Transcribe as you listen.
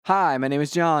Hi, my name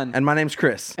is John. And my name's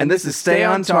Chris. And this is Stay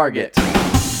on Target.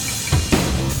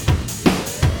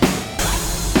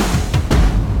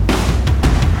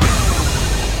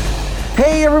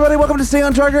 Hey, everybody, welcome to Stay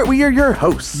on Target. We are your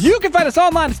hosts. You can find us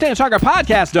online at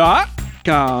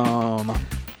StayOnTargetPodcast.com.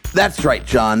 That's right,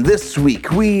 John. This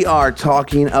week, we are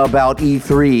talking about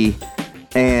E3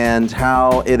 and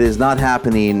how it is not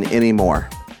happening anymore.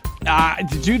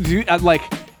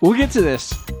 We'll get to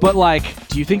this, but,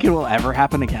 do you think it will ever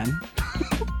happen again?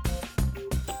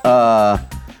 I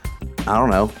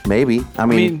don't know. Maybe. I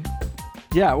mean,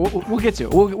 yeah, we'll get to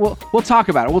it. We'll talk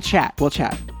about it. We'll chat. But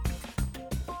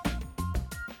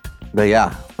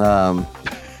yeah,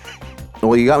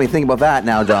 well, you got me thinking about that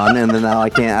now, John, and then now I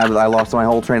can't. I lost my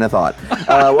whole train of thought.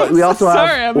 We also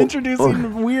I'm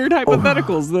introducing weird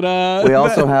hypotheticals that. We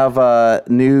also have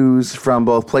news from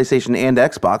both PlayStation and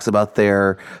Xbox about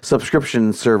their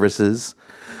subscription services.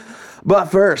 But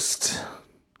first,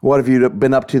 what have you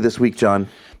been up to this week, John?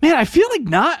 Man, I feel like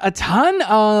not a ton.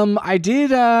 I've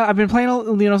been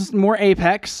playing, more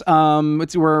Apex.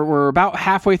 We're about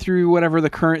halfway through whatever the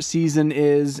current season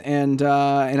is, and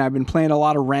I've been playing a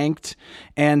lot of ranked.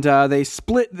 And they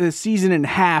split the season in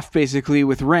half basically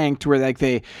with ranked, where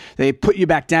they put you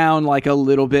back down a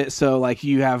little bit, so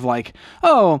you have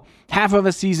half of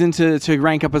a season to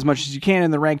rank up as much as you can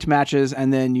in the ranked matches,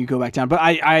 and then you go back down. But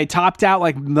I topped out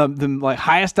the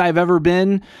highest I've ever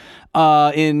been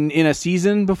in a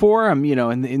season before. I'm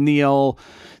in the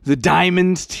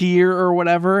diamond tier or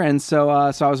whatever, and so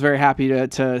I was very happy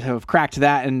to have cracked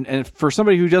that. And for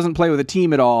somebody who doesn't play with a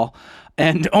team at all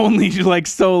and only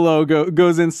solo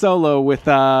goes in solo with two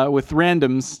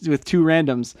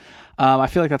randoms, I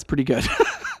feel like that's pretty good.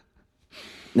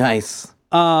 Nice.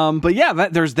 But yeah,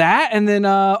 there's that, and then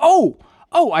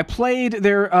I played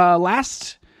their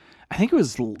last. I think it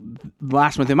was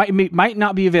last month. It might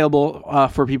not be available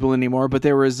for people anymore, but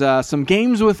there was some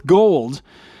games with gold,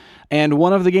 and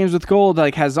one of the games with gold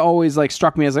has always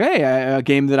struck me as a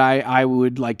game that I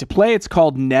would like to play. It's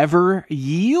called Never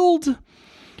Yield.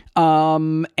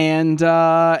 And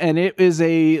it is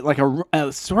a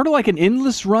sort of like an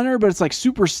endless runner, but it's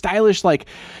super stylish.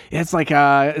 It's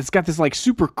got this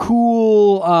super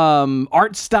cool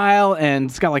art style, and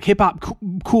it's got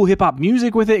cool hip hop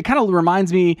music with it. It kind of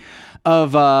reminds me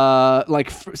of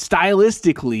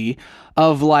stylistically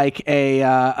of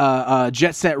a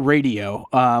Jet Set Radio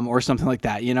or something like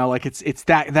that. It's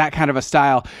that kind of a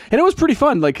style, and it was pretty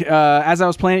fun. As I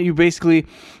was playing it,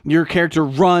 your character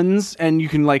runs, and you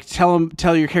can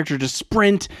tell your character to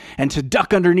sprint and to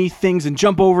duck underneath things and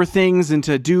jump over things and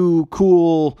to do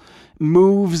cool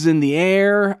moves in the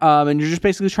air, and you're just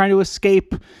basically trying to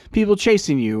escape people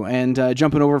chasing you and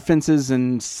jumping over fences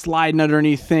and sliding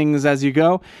underneath things as you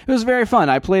go. It was very fun.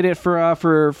 I played it for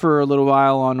a little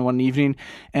while on one evening,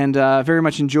 and very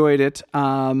much enjoyed it.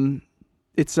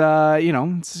 It's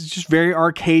it's just very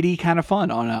arcadey kind of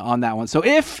fun on that one. So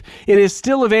if it is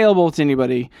still available to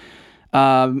anybody,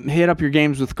 hit up your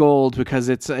games with gold, because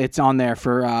it's on there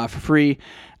for free.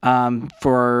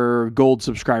 For gold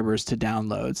subscribers to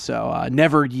download. So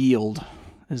Never Yield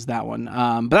is that one.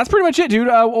 But that's pretty much it, dude.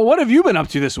 What have you been up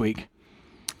to this week?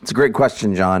 It's a great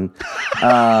question, John.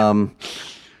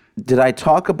 Did I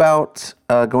talk about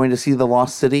going to see The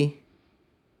Lost City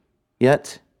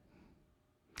yet?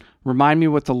 Remind me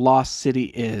what The Lost City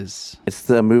is. It's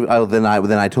the movie. Oh, then I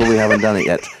totally haven't done it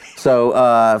yet. So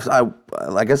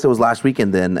I guess it was last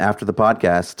weekend then, after the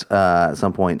podcast at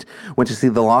some point, went to see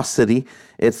The Lost City.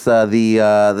 It's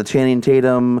the Channing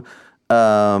Tatum,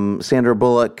 Sandra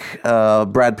Bullock,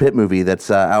 Brad Pitt movie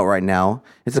that's out right now.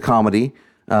 It's a comedy.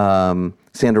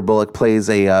 Sandra Bullock plays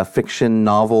a fiction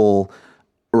novel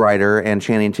writer, and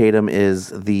Channing Tatum is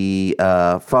the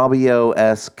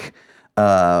Fabio-esque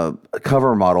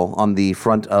cover model on the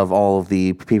front of all of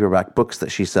the paperback books that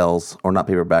she sells, or not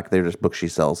paperback, they're just books she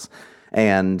sells.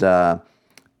 And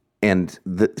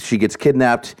she gets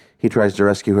kidnapped. He tries to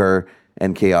rescue her,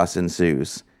 and chaos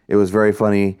ensues. It was very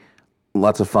funny,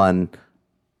 lots of fun,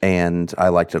 and I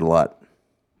liked it a lot.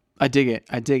 I dig it.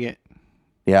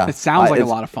 Yeah, it sounds like a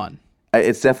lot of fun.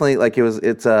 It's definitely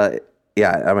it has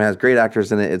great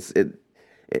actors in it.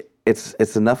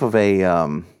 It's enough of a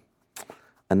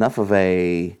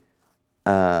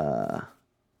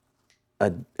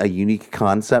unique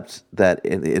concept that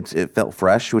it felt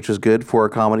fresh, which was good for a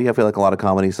comedy. I feel like a lot of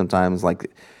comedies sometimes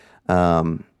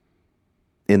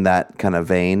in that kind of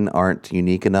vein aren't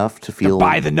unique enough to feel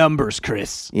by the numbers,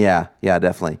 Chris. Yeah,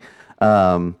 definitely.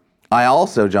 I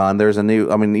also, John, there's a new.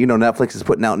 Netflix is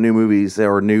putting out new movies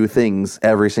or new things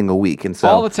every single week, and so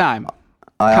all the time.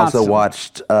 I also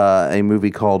watched a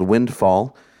movie called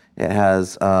Windfall. It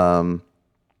has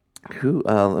Who?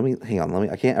 Let me hang on.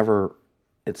 I can't ever.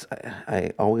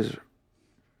 I always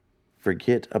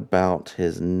forget about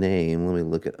his name. Let me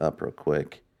look it up real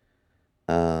quick.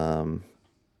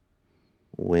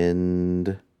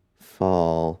 Windfall.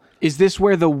 Is this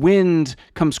where the wind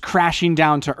comes crashing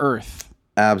down to Earth?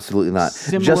 Absolutely not.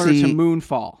 Similar to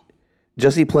Moonfall.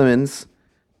 Jesse Plemons,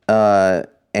 and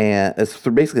it's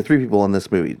basically three people in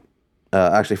this movie.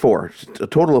 Actually, four. A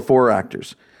total of four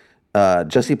actors.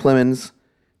 Jesse Plemons,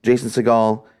 Jason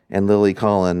Segel, and Lily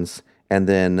Collins, and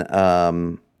then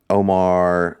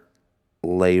Omar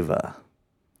Leyva.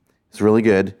 It's really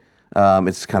good.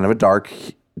 It's kind of a dark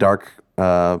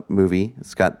movie.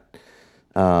 It's got,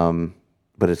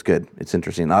 but it's good. It's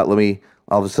interesting.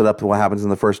 I'll just set up what happens in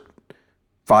the first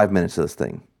 5 minutes of this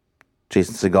thing.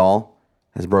 Jason Segel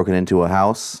has broken into a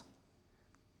house.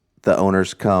 The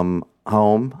owners come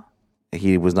home.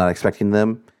 He was not expecting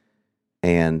them,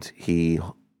 and he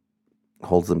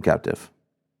holds them captive.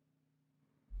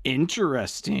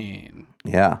 Interesting.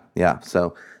 Yeah.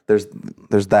 So there's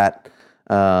that.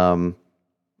 And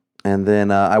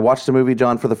then I watched a movie,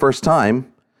 John, for the first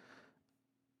time.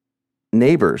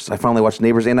 Neighbors. I finally watched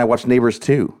Neighbors, and I watched Neighbors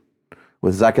 2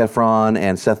 with Zac Efron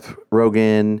and Seth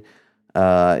Rogen.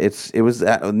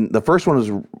 The first one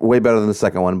was way better than the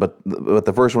second one, but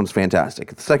the first one's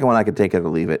fantastic. The second one I could take it or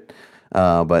leave it.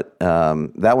 But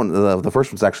that one, the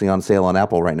first one's actually on sale on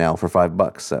Apple right now for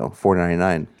 $5, so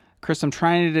 $4.99. Chris, I'm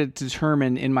trying to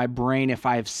determine in my brain if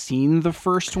I've seen the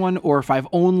first one or if I've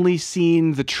only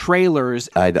seen the trailers.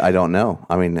 I don't know.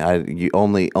 I mean,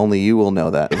 only you will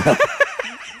know that.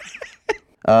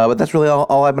 But that's really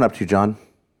all I've been up to, John.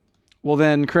 Well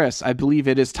then, Chris, I believe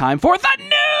it is time for the news.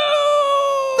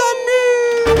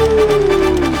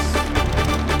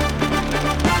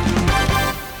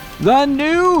 The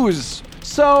news.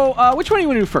 So, which one do you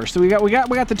want to do first? So we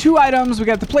got the two items. We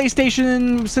got the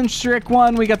PlayStation centric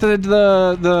one. We got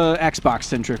the Xbox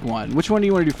centric one. Which one do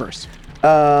you want to do first?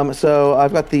 So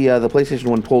I've got the PlayStation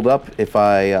one pulled up. If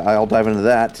I'll dive into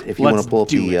that. If you want to pull up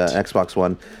the Xbox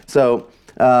one. So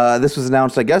this was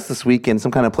announced, I guess, this week in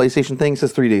some kind of PlayStation thing. It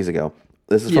says 3 days ago.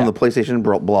 This is from the PlayStation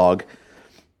blog.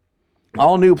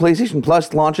 All new PlayStation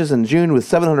Plus launches in June with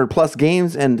 700 plus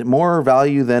games and more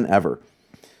value than ever.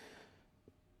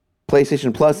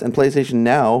 PlayStation Plus and PlayStation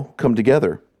Now come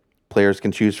together. Players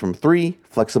can choose from 3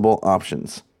 flexible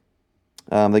options.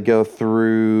 They go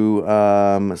through,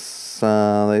 they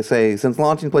say, since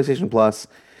launching PlayStation Plus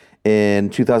in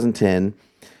 2010,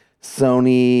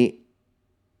 Sony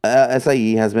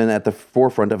SIE has been at the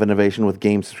forefront of innovation with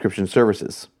game subscription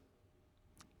services.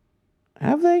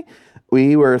 Have they?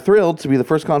 We were thrilled to be the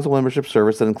first console membership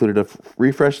service that included a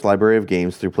refreshed library of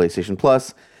games through PlayStation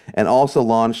Plus, and also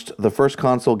launched the first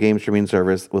console game streaming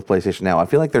service with PlayStation Now. I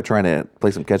feel like they're trying to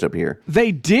play some catch up here.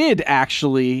 They did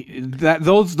actually.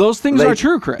 Those things are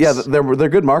true, Chris. Yeah, they're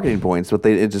good marketing points, but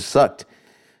it just sucked.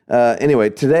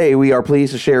 Anyway, today we are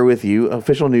pleased to share with you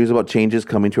official news about changes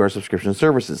coming to our subscription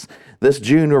services. This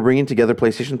June, we're bringing together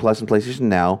PlayStation Plus and PlayStation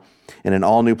Now in an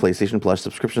all-new PlayStation Plus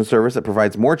subscription service that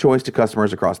provides more choice to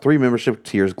customers across 3 membership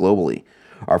tiers globally.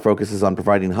 Our focus is on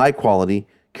providing high-quality,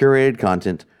 curated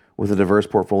content with a diverse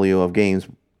portfolio of games.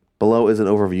 Below is an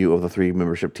overview of the 3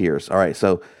 membership tiers. All right,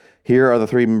 so here are the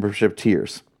 3 membership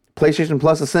tiers. PlayStation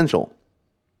Plus Essential.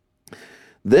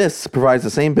 This provides the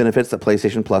same benefits that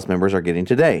PlayStation Plus members are getting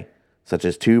today, such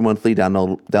as 2 monthly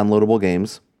downloadable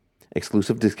games,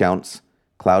 exclusive discounts,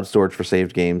 cloud storage for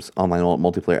saved games, online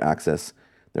multiplayer access.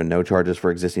 There are no charges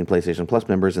for existing PlayStation Plus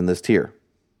members in this tier.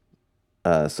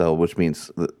 Which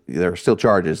means there are still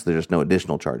charges, there's just no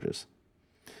additional charges.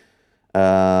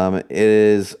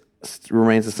 It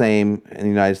remains the same in the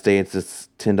United States. It's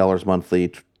 $10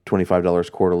 monthly,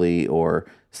 $25 quarterly, or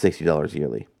 $60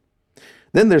 yearly.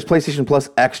 Then there's PlayStation Plus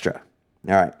Extra.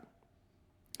 All right.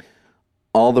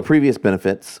 All the previous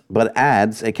benefits, but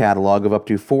adds a catalog of up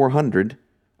to 400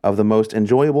 of the most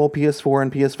enjoyable PS4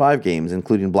 and PS5 games,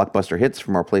 including blockbuster hits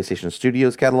from our PlayStation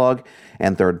Studios catalog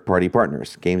and third-party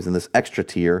partners. Games in this extra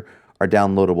tier are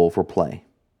downloadable for play.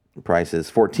 The price is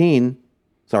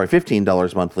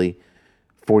 $15 monthly,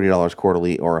 $40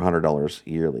 quarterly, or $100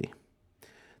 yearly.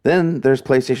 Then there's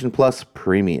PlayStation Plus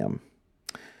Premium.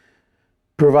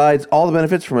 Provides all the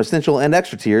benefits from Essential and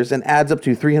Extra tiers and adds up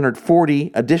to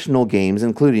 340 additional games,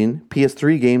 including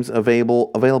PS3 games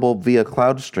available via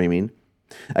cloud streaming,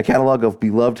 a catalog of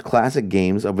beloved classic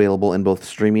games available in both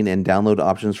streaming and download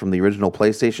options from the original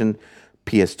PlayStation,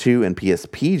 PS2, and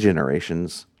PSP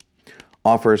generations,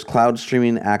 offers cloud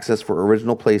streaming access for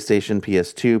original PlayStation,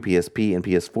 PS2, PSP, and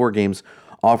PS4 games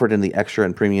offered in the Extra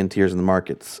and Premium tiers in the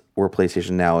markets where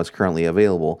PlayStation Now is currently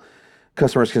available.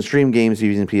 Customers can stream games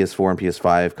using PS4 and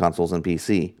PS5 consoles and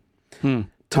PC.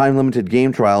 Time-limited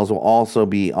game trials will also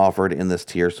be offered in this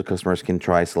tier, so customers can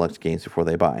try select games before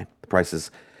they buy. The price is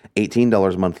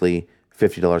 $18 monthly,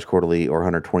 $50 quarterly, or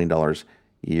 $120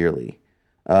 yearly.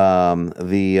 This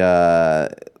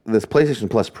PlayStation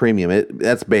Plus Premium,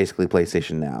 that's basically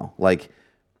PlayStation Now. Like,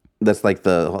 that's like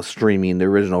the streaming, the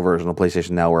original version of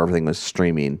PlayStation Now, where everything was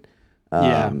streaming.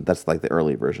 That's like the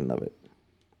early version of it.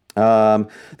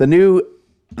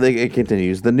 It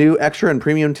continues. The new extra and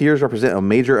premium tiers represent a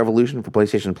major evolution for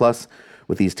PlayStation Plus.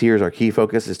 With these tiers, our key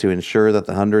focus is to ensure that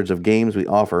the hundreds of games we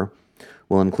offer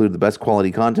will include the best quality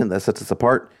content that sets us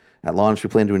apart. At launch, we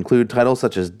plan to include titles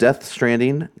such as Death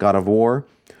Stranding, God of War,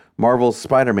 Marvel's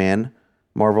Spider-Man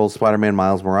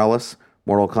Miles Morales,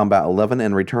 Mortal Kombat 11,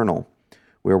 and Returnal.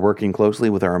 We are working closely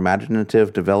with our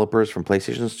imaginative developers from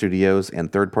PlayStation Studios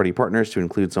and third-party partners to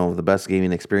include some of the best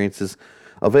gaming experiences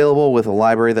available, with a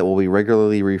library that will be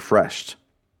regularly refreshed.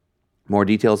 More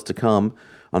details to come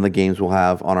on the games we'll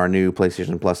have on our new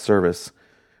PlayStation Plus service.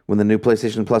 When the new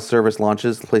PlayStation Plus service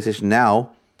launches, PlayStation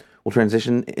Now will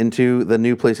transition into the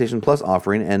new PlayStation Plus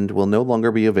offering and will no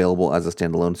longer be available as a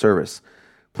standalone service.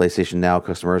 PlayStation Now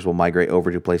customers will migrate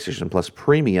over to PlayStation Plus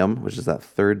Premium, which is that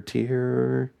third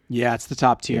tier. Yeah, it's the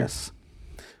top tier. Yes.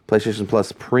 PlayStation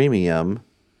Plus Premium.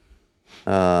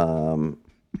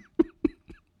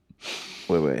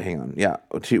 Wait, hang on. Yeah,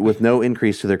 with no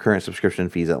increase to their current subscription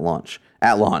fees at launch.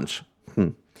 As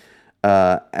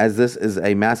this is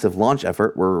a massive launch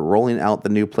effort, we're rolling out the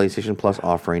new PlayStation Plus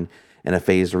offering in a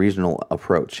phased regional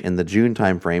approach. In the June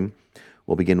timeframe,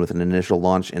 we'll begin with an initial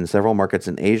launch in several markets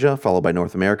in Asia, followed by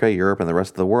North America, Europe, and the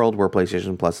rest of the world where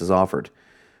PlayStation Plus is offered.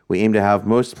 We aim to have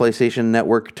most PlayStation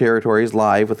Network territories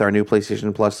live with our new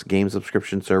PlayStation Plus game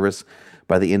subscription service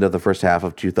by the end of the first half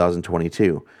of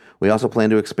 2022. We also plan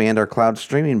to expand our cloud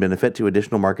streaming benefit to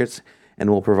additional markets,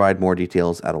 and will provide more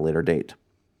details at a later date.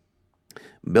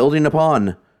 Building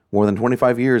upon more than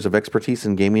 25 years of expertise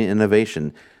in gaming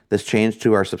innovation, this change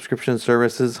to our subscription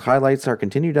services highlights our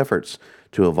continued efforts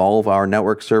to evolve our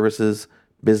network services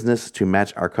business to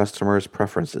match our customers'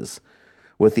 preferences.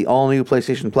 With the all-new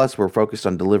PlayStation Plus, we're focused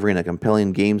on delivering a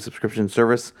compelling game subscription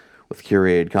service with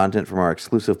curated content from our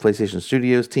exclusive PlayStation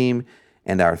Studios team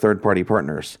and our third-party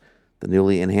partners. The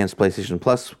newly enhanced PlayStation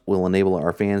Plus will enable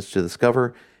our fans to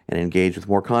discover and engage with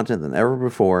more content than ever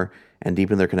before, and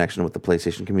deepen their connection with the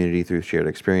PlayStation community through shared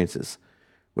experiences.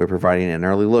 We're providing an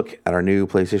early look at our new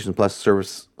PlayStation Plus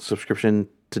service subscription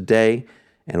today,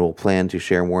 and we'll plan to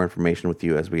share more information with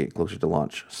you as we get closer to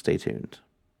launch. Stay tuned.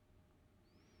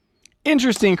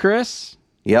 Interesting, Chris.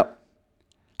 Yep.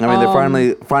 I mean,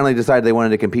 they finally decided they wanted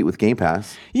to compete with Game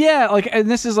Pass. Yeah, like, and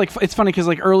this is like, it's funny because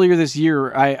like earlier this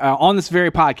year, I on this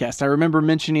very podcast, I remember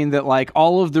mentioning that like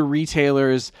all of the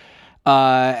retailers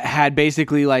had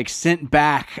basically like sent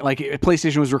back, like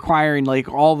PlayStation was requiring like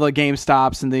all the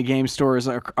GameStops and the game stores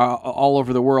all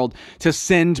over the world to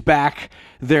send back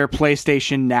their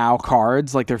PlayStation Now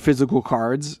cards, like their physical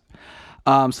cards.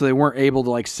 So they weren't able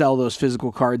to like sell those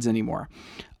physical cards anymore.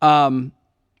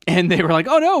 And they were like,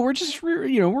 oh no, we're just, we're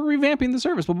revamping the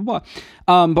service, blah, blah,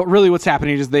 blah. But really what's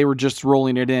happening is they were just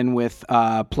rolling it in with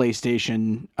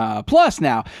PlayStation Plus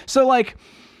now.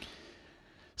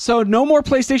 So no more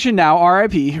PlayStation Now,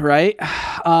 RIP, right?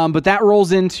 But that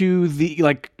rolls into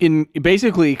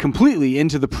basically completely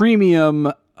into the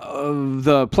premium of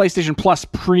the PlayStation Plus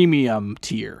Premium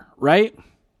tier, right?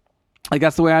 Like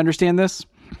that's the way I understand this.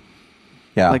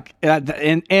 Yeah.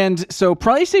 And so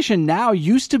PlayStation Now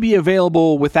used to be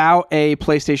available without a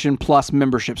PlayStation Plus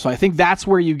membership. So I think that's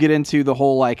where you get into the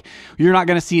whole, like, you're not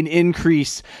going to see an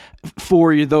increase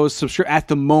for those at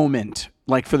the moment,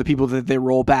 like for the people that they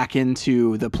roll back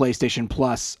into the PlayStation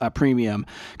Plus Premium.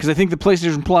 Because I think the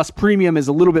PlayStation Plus Premium is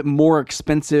a little bit more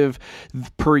expensive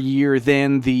per year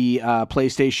than the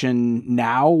PlayStation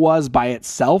Now was by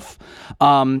itself.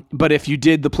 But if you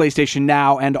did the PlayStation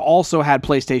Now and also had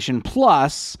PlayStation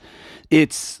Plus,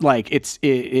 it's like it's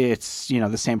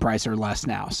the same price or less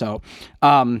now. So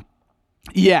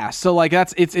so like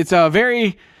it's a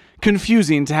very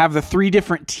confusing to have the three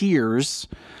different tiers.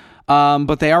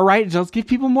 But they are right. It does give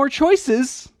people more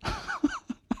choices.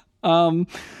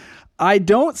 I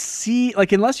don't see,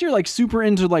 like, unless you're like super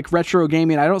into like retro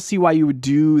gaming, I don't see why you would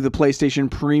do the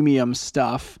PlayStation Premium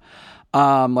stuff,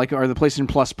 or the PlayStation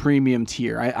Plus Premium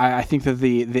tier. I think that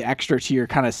the extra tier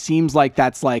kind of seems like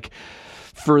that's like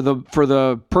for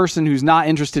the person who's not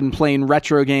interested in playing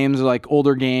retro games or like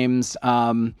older games.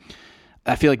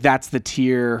 I feel like that's the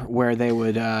tier where they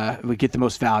would get the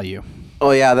most value. Oh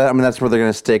yeah, that's where they're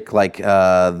going to stick like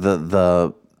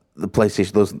the the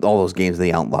PlayStation, all those games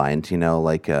they outlined,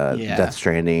 like Death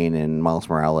Stranding and Miles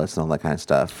Morales and all that kind of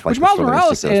stuff. Which Miles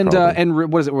Morales and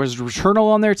what is it? Was Returnal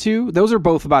on there too? Those are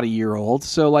both about a year old.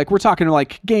 So like we're talking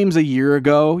like games a year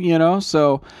ago,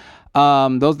 So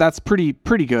that's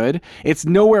pretty good. It's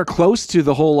nowhere close to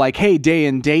the whole like, hey, day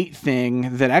and date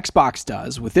thing that Xbox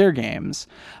does with their games.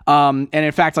 And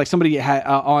in fact, like somebody had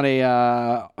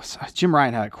Jim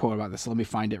Ryan had a quote about this. So let me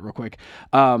find it real quick.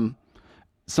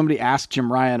 Somebody asked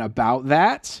Jim Ryan about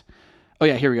that. Oh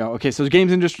yeah, here we go. Okay, so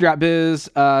GamesIndustry.biz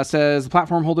says the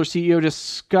platform holder CEO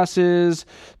discusses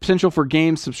potential for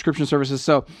game subscription services.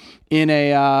 So in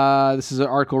this is an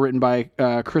article written by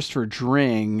Christopher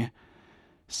Dring,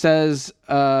 says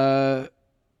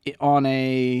on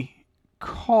a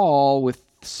call with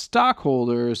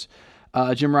stockholders,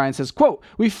 Jim Ryan says, quote,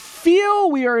 "We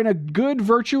feel we are in a good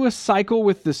virtuous cycle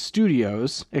with the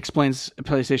studios," explains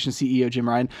PlayStation CEO Jim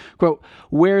Ryan, quote,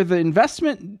 "where the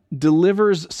investment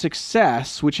delivers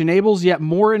success, which enables yet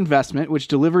more investment, which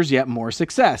delivers yet more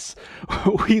success.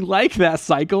 We like that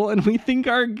cycle, and we think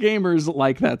our gamers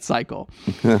like that cycle.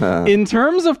 In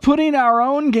terms of putting our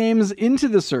own games into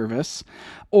the service,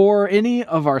 or any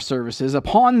of our services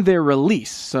upon their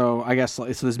release," so I guess so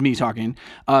this is me talking,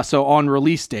 so on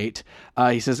release date,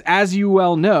 he says, "as you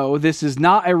well know, this is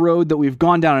not a road that we've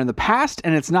gone down in the past,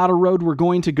 and it's not a road we're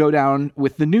going to go down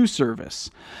with the new service.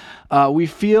 We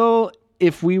feel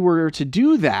if we were to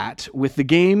do that with the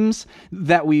games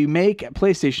that we make at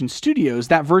PlayStation Studios,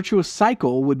 that virtuous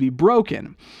cycle would be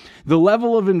broken. The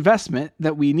level of investment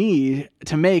that we need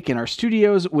to make in our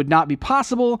studios would not be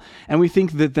possible, and we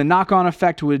think that the knock-on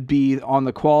effect would be on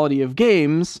the quality of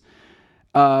games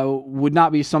would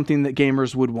not be something that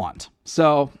gamers would want."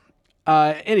 So,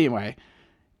 anyway,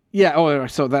 yeah. Oh,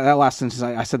 so that last sentence,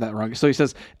 I said that wrong. So he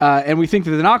says, and we think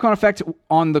that the knock-on effect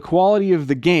on the quality of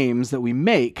the games that we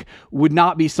make would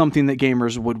not be something that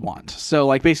gamers would want. So,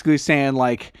 like, basically saying,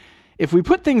 like, if we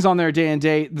put things on there day and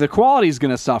date, the quality is going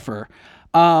to suffer.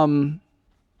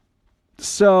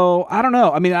 So I don't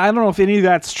know. I mean, I don't know if any of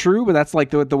that's true, but that's like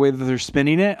the way that they're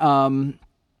spinning it.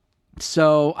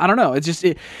 So I don't know. It's just,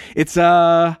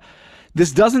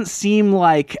 this doesn't seem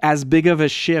like as big of a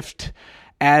shift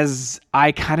as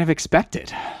I kind of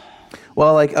expected.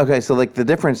 Well, like, okay. So like the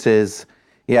difference is,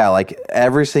 like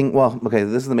this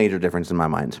is the major difference in my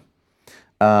mind.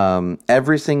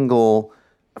 Every single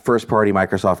first party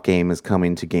Microsoft game is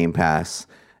coming to Game Pass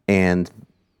and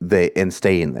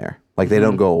staying there. Like they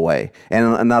don't go away.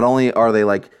 And not only are they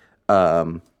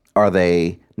are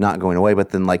they not going away,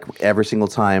 but then like every single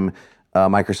time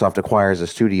Microsoft acquires a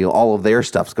studio, all of their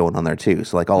stuff's going on there too.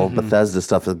 So like all of Bethesda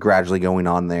stuff is gradually going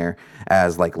on there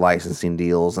as like licensing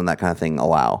deals and that kind of thing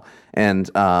allow. And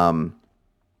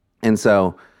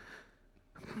so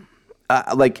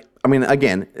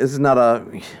again, this is not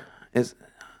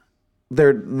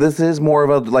this is more of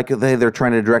a like they're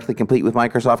trying to directly compete with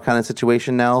Microsoft kind of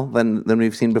situation now than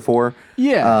we've seen before.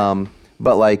 Yeah.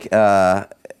 But like,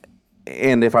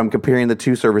 and if I'm comparing the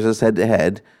two services head to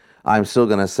head, I'm still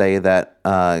going to say that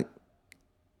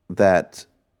that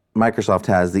Microsoft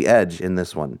has the edge in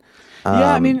this one.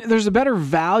 Yeah, I mean, there's a better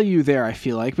value there, I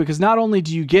feel like, because not only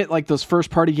do you get like those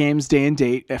first party games day and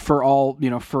date for all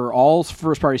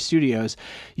first party studios,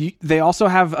 they also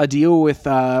have a deal with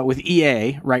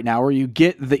EA right now where you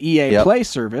get the EA Play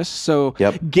service. So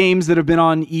games that have been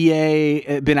on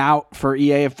EA, been out for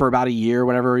EA for about a year,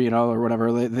 whatever, or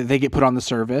whatever, they get put on the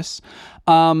service.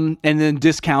 And then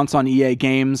discounts on EA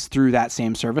games through that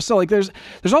same service. So like there's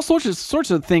all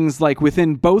sorts of things like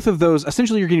within both of those.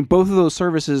 Essentially, you're getting both of those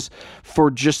services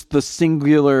for just the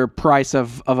singular price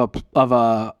of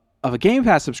a Game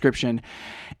Pass subscription.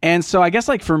 And so I guess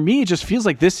like for me, it just feels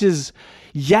like this is,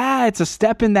 it's a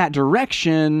step in that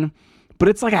direction, but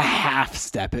it's like a half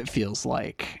step. It feels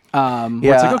like, it's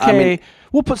like, okay,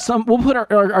 we'll put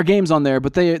our games on there,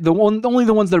 but only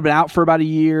the ones that have been out for about a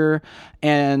year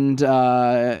and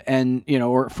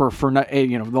or for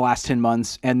the last 10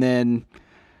 months, and then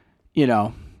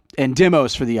and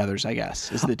demos for the others, I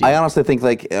guess, is the deal. I honestly think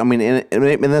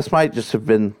and this might just have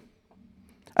been,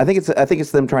 I think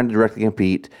it's them trying to directly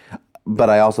compete, but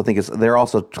I also think they're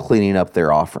also cleaning up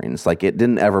their offerings. Like it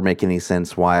didn't ever make any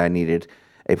sense why I needed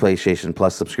a PlayStation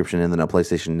Plus subscription and then a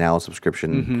PlayStation Now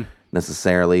subscription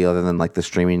necessarily, other than like the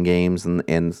streaming games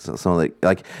and some of the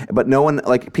like. But no one,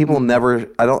 like people never.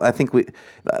 I think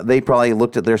they probably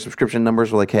looked at their subscription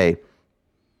numbers. Were like, hey,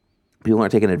 people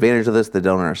aren't taking advantage of this. They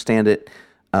don't understand it.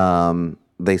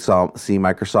 They see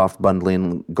Microsoft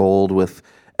bundling Gold with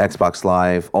Xbox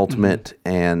Live Ultimate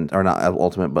or not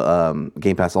Ultimate, but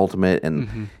Game Pass Ultimate,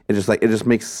 and it just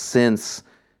makes sense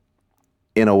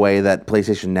in a way that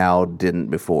PlayStation Now didn't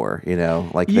before,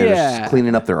 like they're just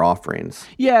cleaning up their offerings.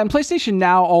 Yeah, and PlayStation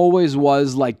Now always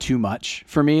was like too much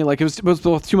for me. Like it was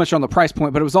both too much on the price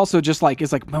point, but it was also just like,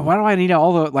 it's like, why do I need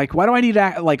all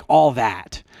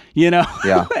that?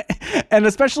 Yeah. And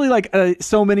especially like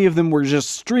so many of them were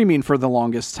just streaming for the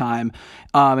longest time,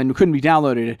 and couldn't be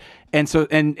downloaded. And so,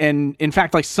 and in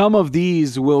fact, like some of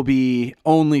these will be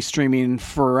only streaming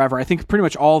forever. I think pretty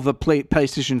much all the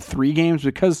PlayStation 3 games,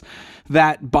 because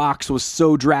that box was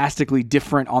so drastically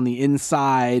different on the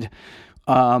inside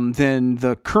than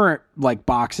the current like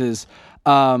boxes.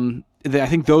 I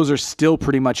think those are still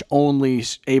pretty much only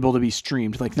able to be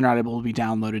streamed. Like they're not able to be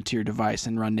downloaded to your device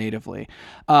and run natively.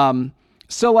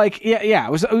 So like, yeah,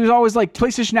 it was always like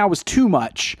PlayStation Now was too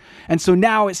much. And so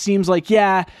now it seems like,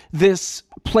 this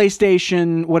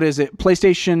PlayStation, what is it?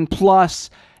 PlayStation Plus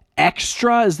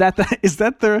Extra? That's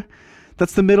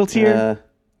the middle tier?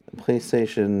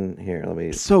 PlayStation, here, let me.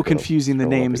 It's so confusing, the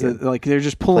names that like they're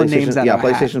just pulling names out of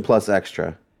PlayStation Plus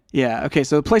Extra. Yeah. Okay.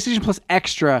 So PlayStation Plus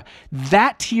Extra,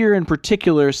 that tier in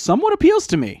particular, somewhat appeals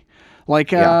to me. Like,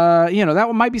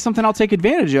 that might be something I'll take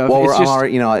advantage of. Well,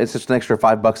 it's just an extra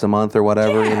 $5 a month or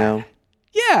whatever,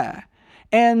 Yeah.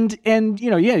 And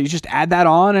you just add that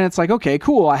on and it's like, okay,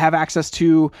 cool. I have access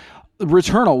to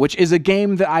Returnal, which is a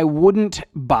game that I wouldn't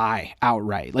buy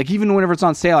outright. Like even whenever it's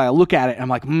on sale, I look at it and I'm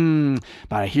like,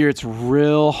 but I hear it's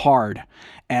real hard.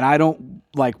 And I don't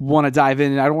like want to dive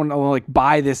in, and I don't want to like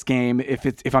buy this game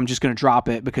if I'm just going to drop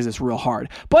it because it's real hard.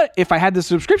 But if I had the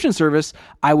subscription service,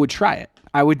 I would try it.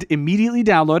 I would immediately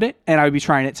download it and I would be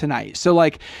trying it tonight. So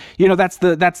like, that's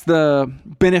the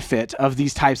benefit of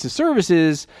these types of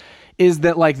services, is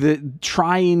that like the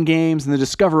trying games and the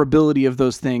discoverability of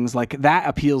those things, like that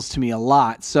appeals to me a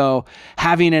lot. So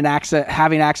having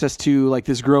access to like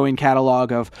this growing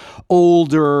catalog of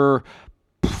older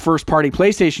first party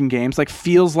PlayStation games like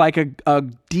feels like a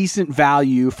decent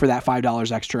value for that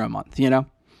 $5 extra a month,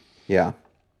 Yeah.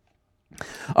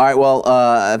 All right. Well,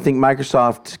 I think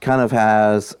Microsoft kind of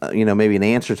has, maybe an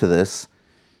answer to this.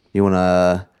 You want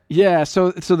to? Yeah.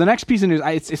 So the next piece of news,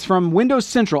 it's from Windows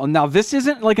Central, and now this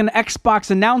isn't like an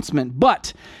Xbox announcement,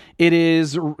 but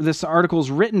this article is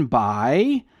written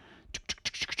by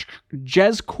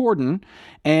Jez Corden,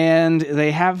 and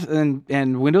they have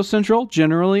and Windows Central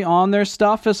generally on their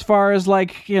stuff as far as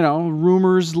like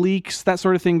rumors, leaks, that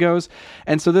sort of thing goes.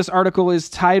 And so this article is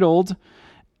titled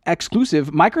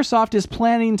exclusive, Microsoft is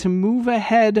planning to move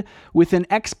ahead with an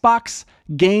Xbox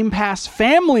Game Pass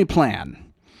family plan.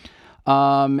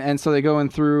 And so they go in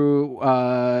through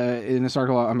in this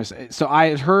article. So I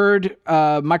had heard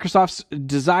Microsoft's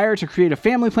desire to create a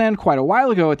family plan quite a while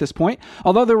ago at this point,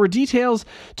 although there were details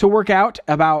to work out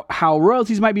about how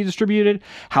royalties might be distributed,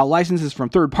 how licenses from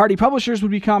third-party publishers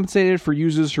would be compensated for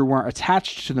users who weren't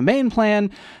attached to the main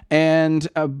plan. And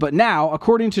but now,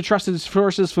 according to trusted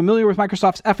sources familiar with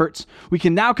Microsoft's efforts, we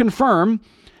can now confirm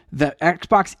that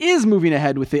Xbox is moving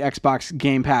ahead with the Xbox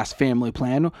Game Pass family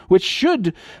plan, which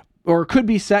should or could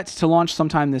be set to launch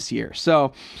sometime this year.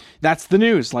 So that's the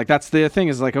news. Like that's the thing,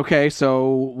 is like, okay,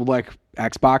 so like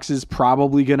Xbox is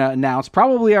probably going to announce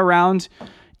probably around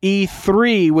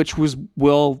E3, which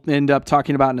we'll end up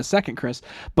talking about in a second, Chris,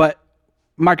 but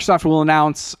Microsoft will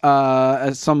announce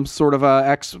some sort of a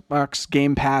Xbox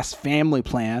Game Pass family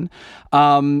plan.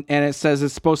 And it says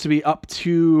it's supposed to be up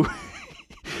to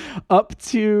up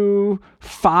to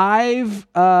 5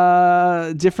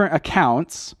 different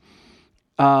accounts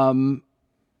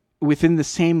within the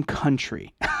same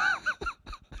country.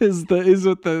 is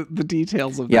what the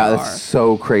details of that are. Yeah, that's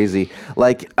so crazy.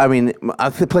 Like, I mean, I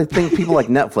think people like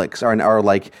Netflix are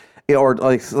like, or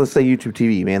like, let's say YouTube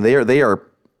TV, man, they are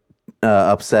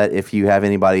upset if you have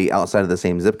anybody outside of the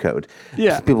same zip code.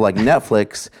 Yeah, people like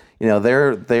Netflix,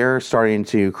 they're starting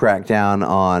to crack down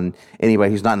on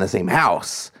anybody who's not in the same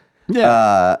house.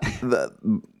 Yeah.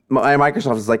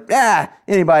 Microsoft is like,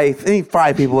 any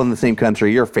 5 people in the same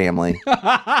country, you're family.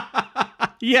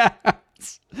 Yeah.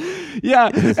 Yeah.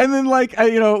 And then like,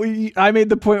 I made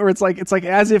the point where it's like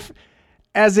as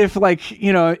if like,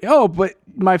 but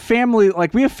my family,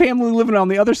 like we have family living on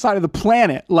the other side of the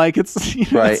planet. Like it's,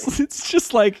 right. It's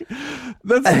just like,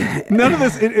 that's none of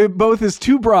this, it both is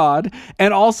too broad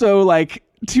and also like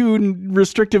too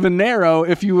restrictive and narrow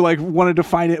if you like want to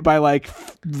define it by like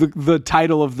the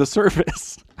title of the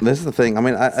service. This is the thing. I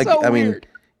mean, I mean,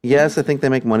 yes, I think they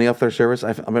make money off their service. I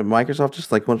mean, Microsoft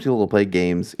just like wants people to play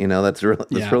games. That's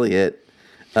really it.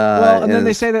 Well, and then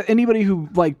they say that anybody who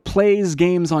like plays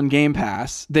games on Game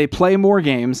Pass, they play more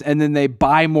games and then they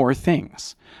buy more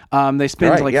things. They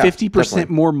spend 50%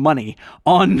 definitely more money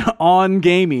on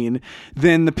gaming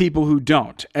than the people who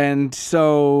don't. And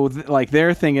so like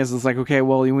their thing is like, okay,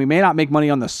 well, we may not make money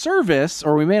on the service,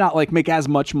 or we may not like make as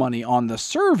much money on the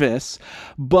service,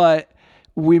 but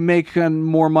we make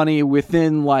more money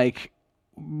within like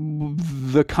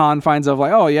the confines of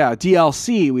like, oh yeah,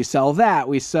 DLC, we sell that,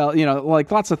 we sell, like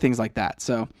lots of things like that.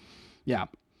 So yeah.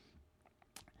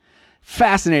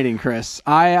 Fascinating, Chris.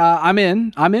 I'm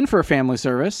in for a family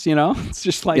service. It's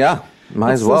just like,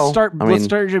 might as well. Let's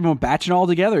start batching all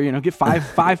together. Get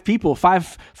five people,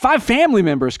 five family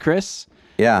members, Chris.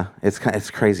 Yeah, it's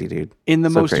crazy, dude. In the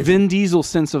so most crazy. Vin Diesel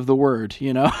sense of the word,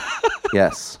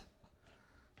 Yes.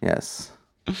 It's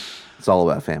all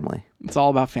about family. It's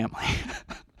all about family.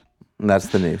 And that's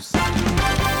the news.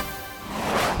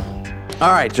 All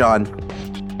right, John.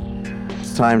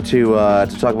 It's time to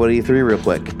talk about E3 real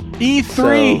quick. E3.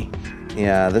 So,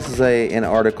 yeah, this is an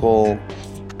article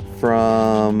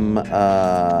from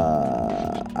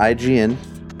IGN,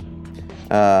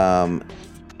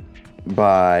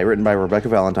 written by Rebecca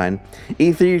Valentine.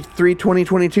 E3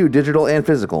 2022, digital and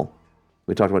physical.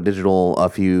 We talked about digital a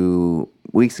few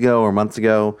weeks ago or months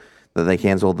ago that they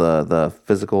canceled the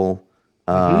physical.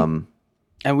 And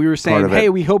we were saying, hey,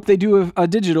 we hope they do a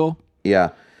digital. Yeah,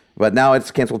 but now it's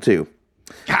canceled too.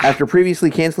 After previously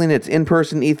canceling its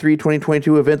in-person E3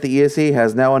 2022 event, the ESA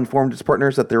has now informed its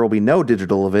partners that there will be no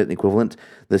digital event equivalent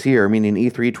this year, meaning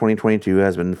E3 2022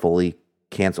 has been fully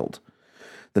canceled.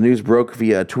 The news broke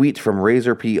via a tweet from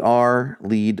Razer PR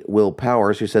lead Will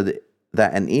Powers, who said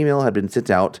that an email had been sent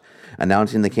out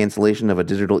announcing the cancellation of a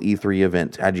digital E3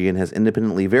 event. IGN has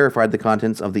independently verified the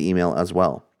contents of the email as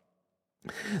well.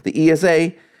 The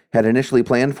ESA had initially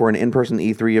planned for an in-person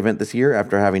E3 event this year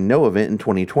after having no event in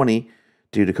 2020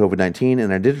 due to COVID-19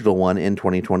 and a digital one in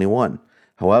 2021.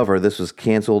 However, this was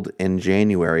canceled in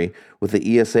January, with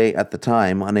the ESA at the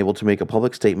time unable to make a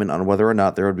public statement on whether or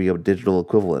not there would be a digital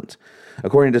equivalent.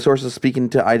 According to sources speaking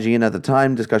to IGN at the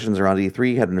time, discussions around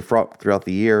E3 had been fraught throughout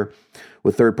the year,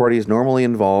 with third parties normally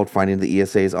involved finding the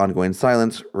ESA's ongoing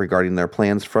silence regarding their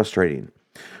plans frustrating.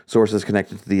 Sources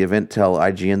connected to the event tell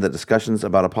IGN that discussions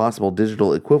about a possible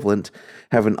digital equivalent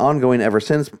have been ongoing ever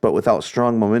since, but without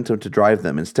strong momentum to drive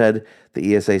them. Instead,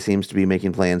 the ESA seems to be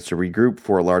making plans to regroup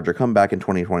for a larger comeback in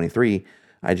 2023.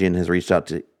 IGN has reached out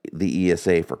to the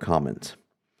ESA for comment.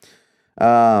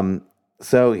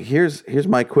 So here's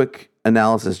my quick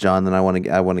analysis, John. Then I want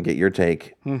to get your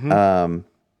take.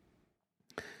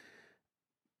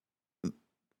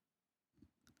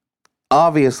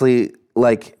 Obviously,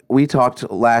 like we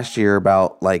talked last year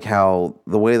about like how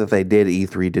the way that they did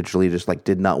E3 digitally just like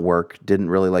did not work, didn't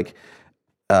really like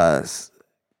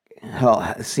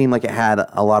seem like it had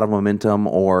a lot of momentum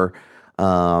or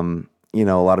a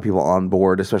lot of people on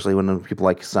board, especially when people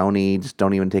like Sony just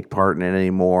don't even take part in it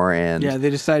anymore. And yeah, they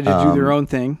decided to do their own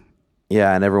thing.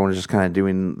 Yeah, and everyone was just kind of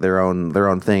doing their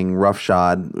own thing,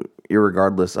 roughshod,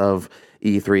 irregardless of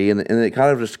E3, and it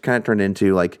kind of turned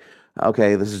into like,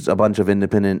 okay, this is a bunch of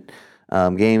independent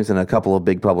games and a couple of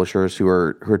big publishers who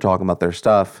are talking about their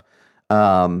stuff.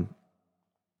 They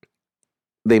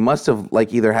must have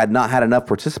like either had not had enough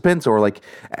participants or like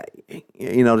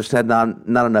just had not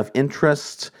enough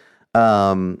interest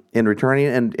in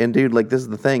returning. And dude, like this is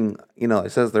the thing,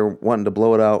 it says they're wanting to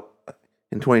blow it out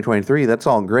in 2023. That's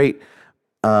all great.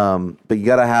 But you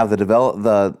got to have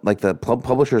the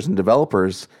publishers and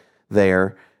developers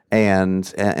there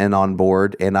and on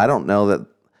board. And I don't know that.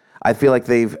 I feel like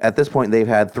at this point they've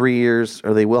had 3 years,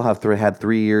 or they will have had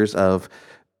 3 years of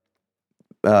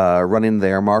running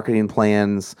their marketing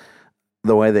plans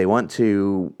the way they want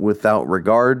to without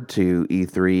regard to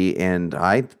E3, and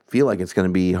I feel like it's going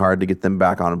to be hard to get them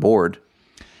back on board.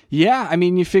 Yeah, I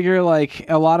mean, you figure like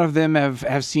a lot of them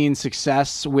have seen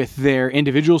success with their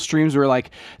individual streams where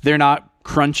like they're not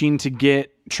crunching to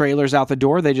get trailers out the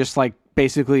door. They just like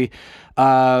basically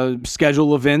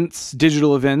schedule events,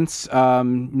 digital events,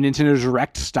 Nintendo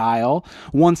Direct style,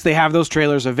 once they have those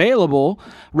trailers available,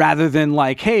 rather than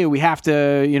like, hey, we have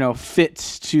to,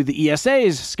 fit to the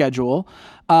ESA's schedule.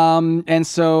 And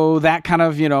so that kind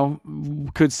of,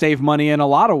 could save money in a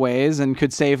lot of ways and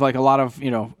could save like a lot of,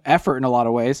 effort in a lot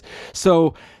of ways.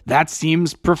 So that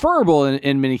seems preferable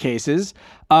in many cases.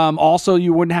 Also,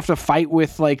 you wouldn't have to fight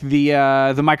with like the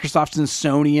Microsoft and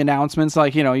Sony announcements.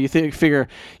 Like, you figure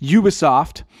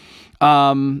Ubisoft,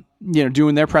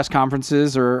 doing their press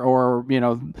conferences or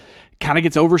kind of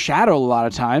gets overshadowed a lot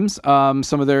of times.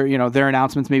 Some of their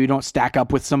announcements maybe don't stack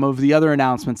up with some of the other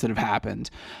announcements that have happened.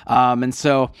 And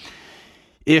so,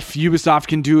 if Ubisoft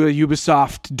can do a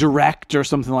Ubisoft Direct or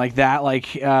something like that,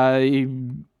 like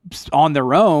on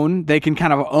their own, they can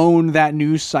kind of own that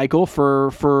news cycle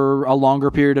for a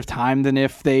longer period of time than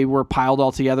if they were piled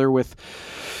all together with,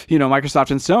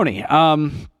 Microsoft and Sony.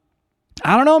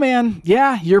 I don't know, man.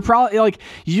 Yeah, you're probably like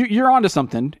you're onto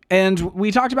something. And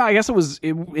we talked about, I guess it was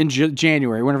in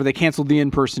January, whenever they canceled the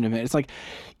in-person event. It's like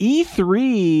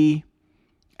E3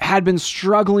 had been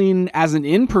struggling as an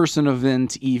in-person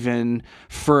event even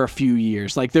for a few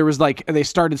years. Like there was like, they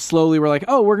started slowly. We're like,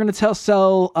 oh, we're going to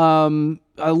sell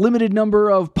a limited number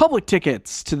of public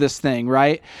tickets to this thing.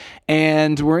 Right.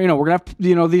 And we're going to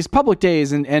have, these public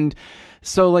days. And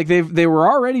so like they were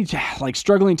already like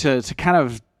struggling to kind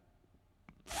of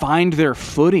find their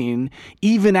footing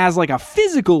even as like a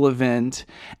physical event,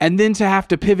 and then to have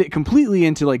to pivot completely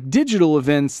into like digital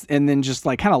events and then just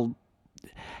like kind of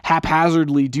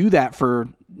haphazardly do that for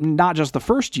not just the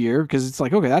first year, because it's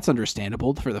like, okay, that's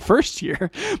understandable for the first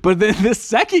year, but then this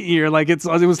second year, like it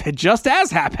was just as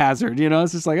haphazard,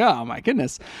 it's just like, oh my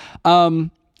goodness.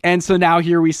 And so now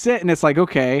here we sit and it's like,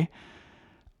 okay,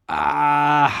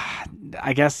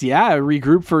 I guess, yeah,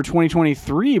 regroup for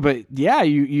 2023, but yeah,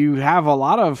 you have a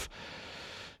lot of,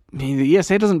 the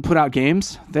ESA doesn't put out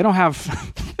games. They don't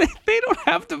have, they don't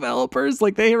have developers.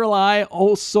 Like they rely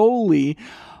solely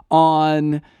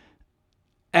on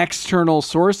external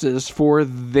sources for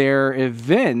their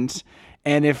event,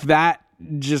 and if that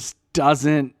just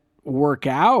doesn't work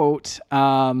out,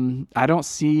 I don't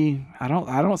see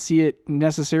it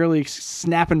necessarily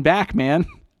snapping back, man.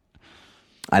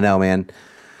 I know, man.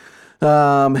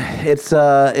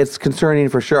 It's concerning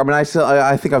for sure. I mean,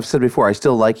 I think I've said before, I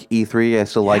still like E3. I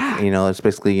still like, it's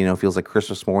basically, feels like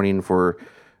Christmas morning for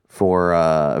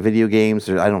video games.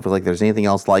 I don't feel like there's anything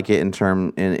else like it in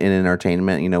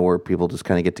entertainment, where people just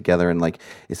kind of get together and like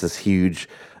it's this huge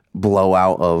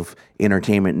blowout of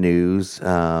entertainment news.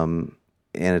 And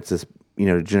it's just,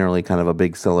 generally kind of a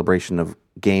big celebration of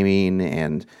gaming,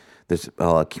 and there's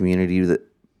a community that,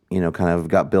 kind of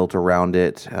got built around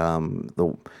it.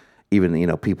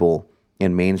 Even people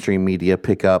in mainstream media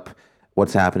pick up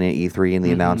what's happening at E3 and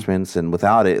the announcements, and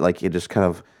without it, like it just kind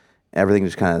of, everything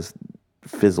just kind of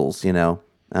fizzles, and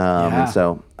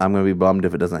so I'm going to be bummed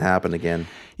if it doesn't happen again.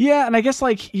 Yeah. And I guess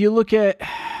like you look at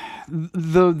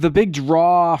the big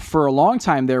draw for a long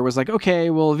time there was like, okay,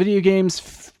 well, video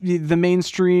games, the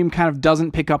mainstream kind of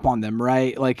doesn't pick up on them,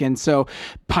 right? Like, and so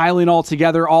piling all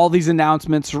together, all these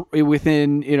announcements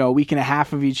within, a week and a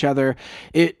half of each other,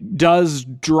 it does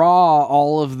draw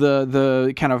all of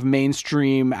the kind of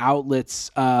mainstream outlets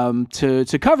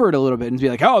to cover it a little bit and be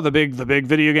like, oh, the big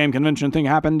video game convention thing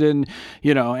happened in,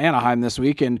 Anaheim this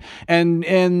week.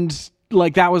 And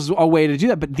like that was a way to do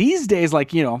that. But these days,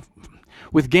 like,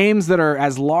 with games that are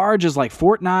as large as like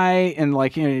Fortnite and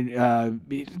like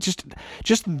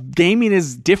just gaming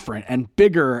is different and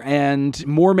bigger and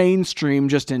more mainstream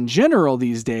just in general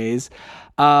these days.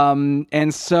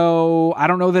 And so I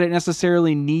don't know that it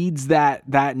necessarily needs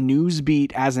that news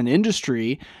beat as an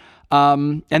industry.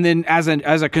 And then as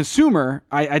a consumer,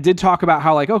 I did talk about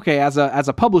how like, okay, as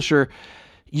a publisher,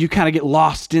 you kind of get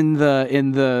lost in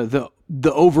the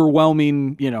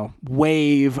overwhelming,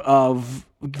 wave of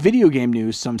video game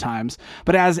news sometimes.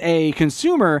 But as a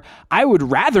consumer, I would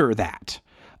rather that,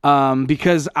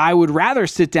 because I would rather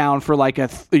sit down for like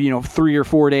 3 or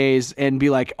 4 days and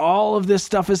be like, all of this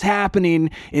stuff is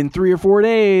happening in 3 or 4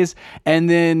 days. And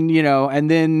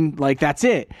then, like, that's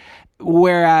it.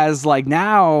 Whereas like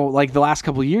now, like the last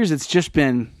couple of years, it's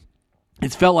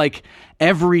felt like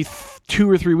every 2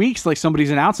 or 3 weeks, like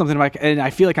somebody's announced something like, and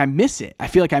I feel like I miss it. I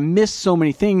feel like I miss so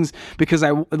many things because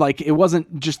it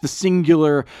wasn't just the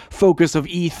singular focus of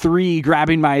E3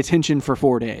 grabbing my attention for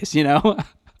 4 days,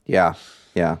 Yeah.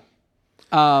 Yeah.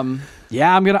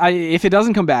 If it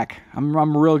doesn't come back,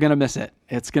 I'm real going to miss it.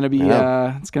 It's going to be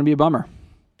a bummer.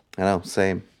 I know.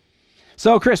 Same.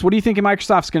 So, Chris, what do you think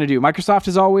Microsoft's going to do? Microsoft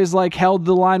has always like held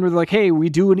the line where they're like, hey, we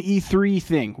do an E3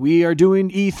 thing. We are doing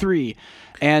E3.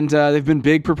 And they've been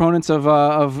big proponents of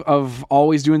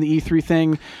always doing the E3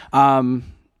 thing. And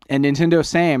Nintendo,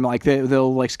 same. Like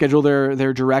they'll like schedule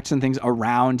their directs and things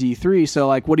around E3. So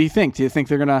like, what do you think? Do you think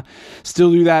they're gonna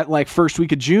still do that like first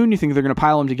week of June? You think they're gonna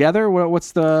pile them together?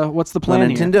 What's the plan? Well,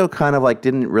 Nintendo kind of like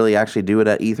didn't really actually do it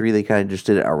at E3. They kind of just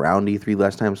did it around E3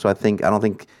 last time. So I don't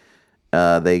think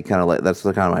they kind of that's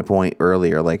kind of my point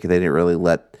earlier. Like they didn't really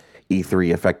let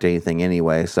E3 affect anything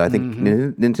anyway. So I think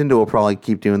Nintendo will probably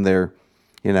keep doing their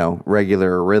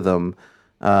regular rhythm.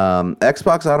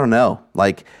 Xbox, I don't know.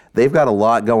 Like they've got a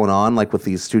lot going on, like with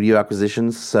these studio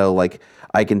acquisitions. So like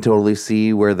I can totally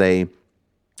see where they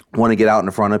want to get out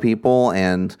in front of people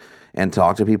and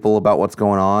talk to people about what's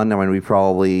going on. I mean, we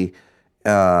probably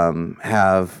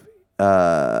have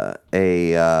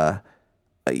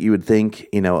you would think,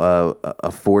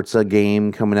 a Forza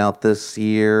game coming out this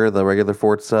year, the regular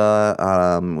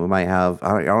Forza. We might have,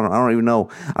 I don't even know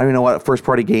what first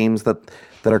party games that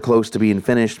are close to being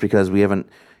finished, because we haven't,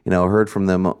 heard from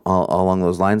them along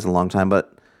those lines in a long time.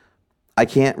 But I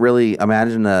can't really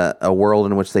imagine a world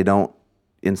in which they don't,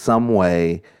 in some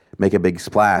way, make a big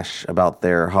splash about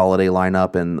their holiday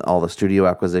lineup and all the studio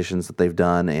acquisitions that they've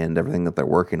done and everything that they're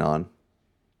working on.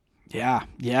 Yeah.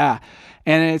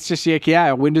 And it's just like,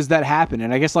 when does that happen?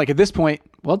 And I guess like at this point,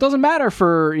 well, it doesn't matter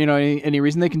for, any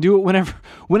reason. They can do it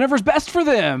whenever's best for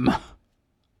them.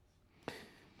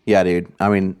 Yeah, dude. I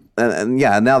mean, and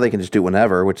now they can just do it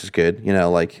whenever, which is good.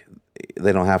 Like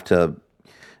they don't have to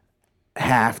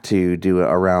do it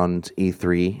around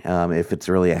E3 if it's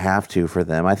really a have to for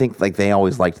them. I think like they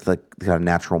always liked the kind of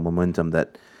natural momentum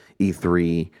that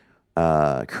E3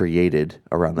 created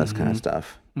around this kind of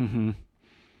stuff. Mm-hmm.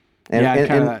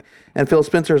 And Phil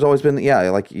Spencer has always been,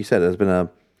 like you said, has been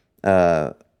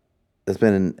a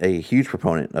huge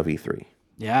proponent of E3.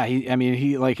 Yeah,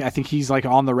 I think he's like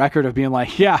on the record of being like,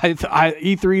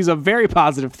 E3 is a very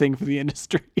positive thing for the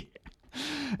industry.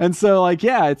 And so like,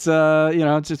 it's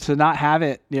to not have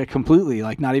it completely,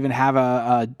 like not even have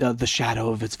the shadow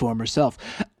of its former self.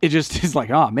 It just is like,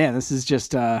 oh man, this is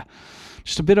just a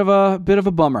bit of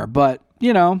a bummer, but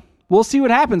we'll see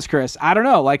what happens, Chris. I don't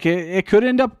know. Like it could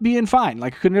end up being fine.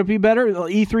 Like it could end up being better.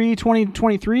 E3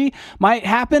 2023 might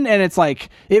happen, and it's like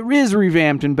it is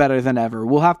revamped and better than ever.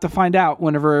 We'll have to find out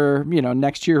whenever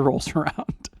next year rolls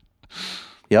around.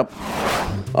 Yep.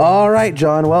 All right,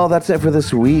 John. Well, that's it for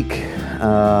this week.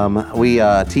 We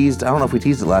teased. I don't know if we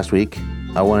teased it last week.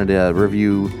 I wanted to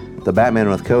review The Batman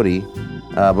with Cody,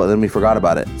 but then we forgot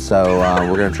about it. So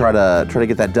we're gonna try to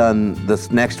get that done this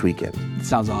next weekend.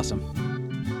 Sounds awesome.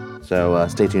 So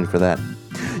stay tuned for that.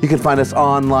 You can find us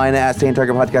online at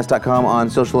StayOnTargetPodcast.com, on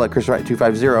social at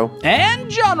ChrisWright250.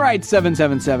 And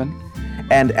JohnWright777.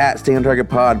 And at Stay on Target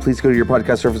Pod. Please go to your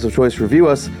podcast service of choice, review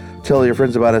us, tell your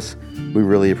friends about us. We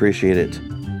really appreciate it.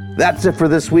 That's it for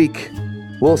this week.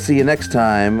 We'll see you next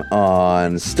time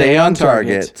on Stay on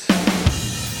Target.